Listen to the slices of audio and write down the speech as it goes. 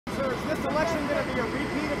this election going to be a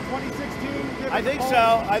repeat of 2016? I think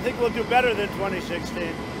so. I think we'll do better than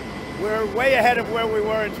 2016. We're way ahead of where we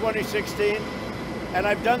were in 2016. And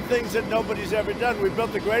I've done things that nobody's ever done. We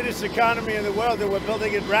built the greatest economy in the world, and we're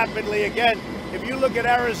building it rapidly again. If you look at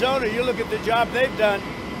Arizona, you look at the job they've done,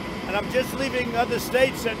 and I'm just leaving other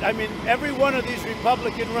states. I mean, every one of these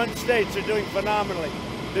Republican-run states are doing phenomenally.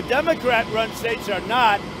 The Democrat-run states are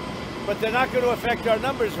not, but they're not going to affect our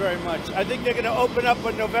numbers very much. I think they're going to open up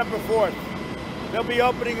on November 4th. They'll be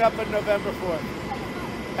opening up on November 4th.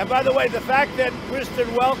 And by the way, the fact that Kristen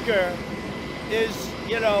Welker is,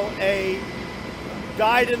 you know, a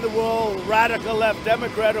dyed-in-the-wool radical left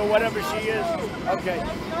Democrat or whatever she is.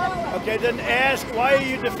 Okay, then ask, why are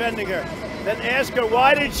you defending her? Then ask her,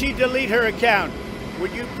 why did she delete her account?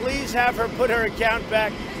 Would you please have her put her account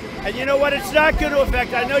back? And you know what? It's not going to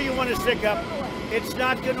affect, I know you want to stick up. It's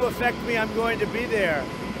not going to affect me. I'm going to be there.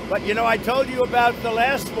 But, you know, I told you about the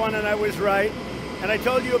last one, and I was right. And I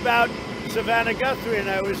told you about Savannah Guthrie, and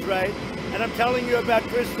I was right. And I'm telling you about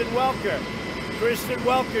Kristen Welker. Kristen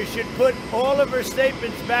Welker should put all of her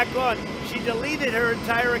statements back on. She deleted her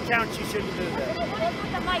entire account. She shouldn't do that. What is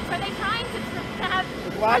with the mics? Are they trying to have?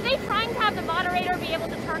 What? Are they trying to have the moderator be able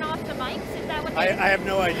to turn off the mics? Is that what? I have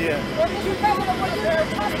no idea.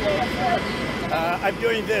 I'm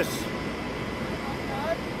doing this.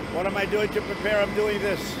 What am I doing to prepare? I'm doing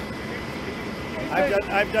this.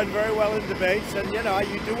 I've done very well in debates, and you know,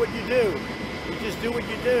 you do what you do. You just do what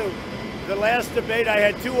you do. The last debate, I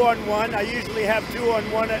had 2-on-1. I usually have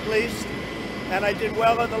 2-on-1 at least. And I did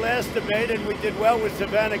well in the last debate, and we did well with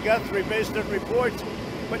Savannah Guthrie based on reports.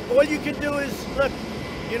 But all you can do is, look,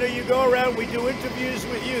 you know, you go around, we do interviews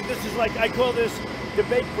with you. This is like, I call this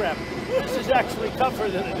debate prep. This is actually tougher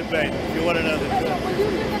than a debate, if you want to know the truth. Will you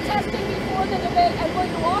do the testing before the debate, and will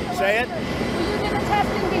you authorize? Say it? Will you do the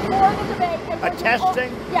testing before the debate? And A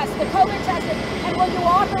testing? Yes, the COVID testing. And will you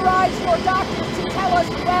authorize your doctors to tell us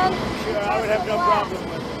when? Sure, I would have no problem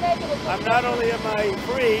with it. I'm not only am I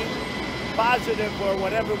free, positive or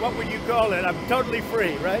whatever, what would you call it? I'm totally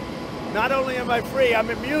free, right? Not only am I free, I'm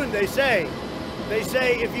immune, they say. They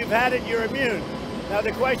say if you've had it, you're immune. Now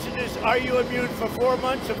the question is, are you immune for 4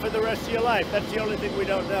 months or for the rest of your life? That's the only thing we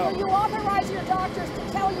don't know. Will you authorize your doctors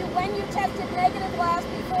to tell you when you tested negative last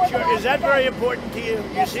before the last Is that debate? very important to you?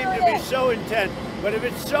 Yes, You seem sir, to it be is. so intent. But if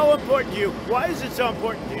it's so important to you, why is it so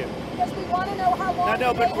important to you? Because we want to know how long. I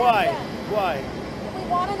know, the but debate why? has been. Why? We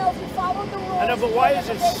want to know if you followed the rules. I know, but why is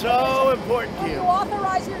it so important to Will you? you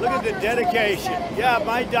authorize your Look at the doctors to release dedication. that Yeah, information?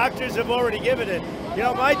 my doctors have already given it. You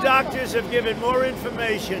know, my doctors have given more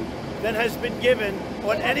information than has been given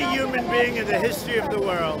on any human being in the history of the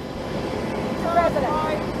world.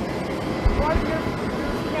 President. One of your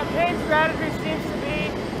campaign strategy seems to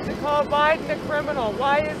be to call Biden a criminal.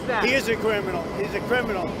 Why is that? He is a criminal. He's a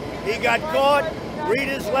criminal. He got caught, read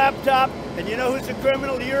his laptop, and you know who's a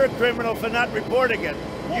criminal? You're a criminal for not reporting it.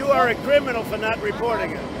 You are a criminal for not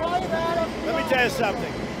reporting it. Let me tell you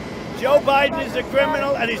something. Joe Biden is a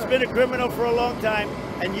criminal, and he's been a criminal for a long time,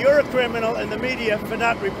 and you're a criminal in the media for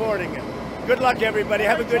not reporting it. Good luck, everybody.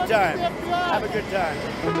 Have a good time. Have a good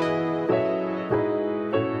time.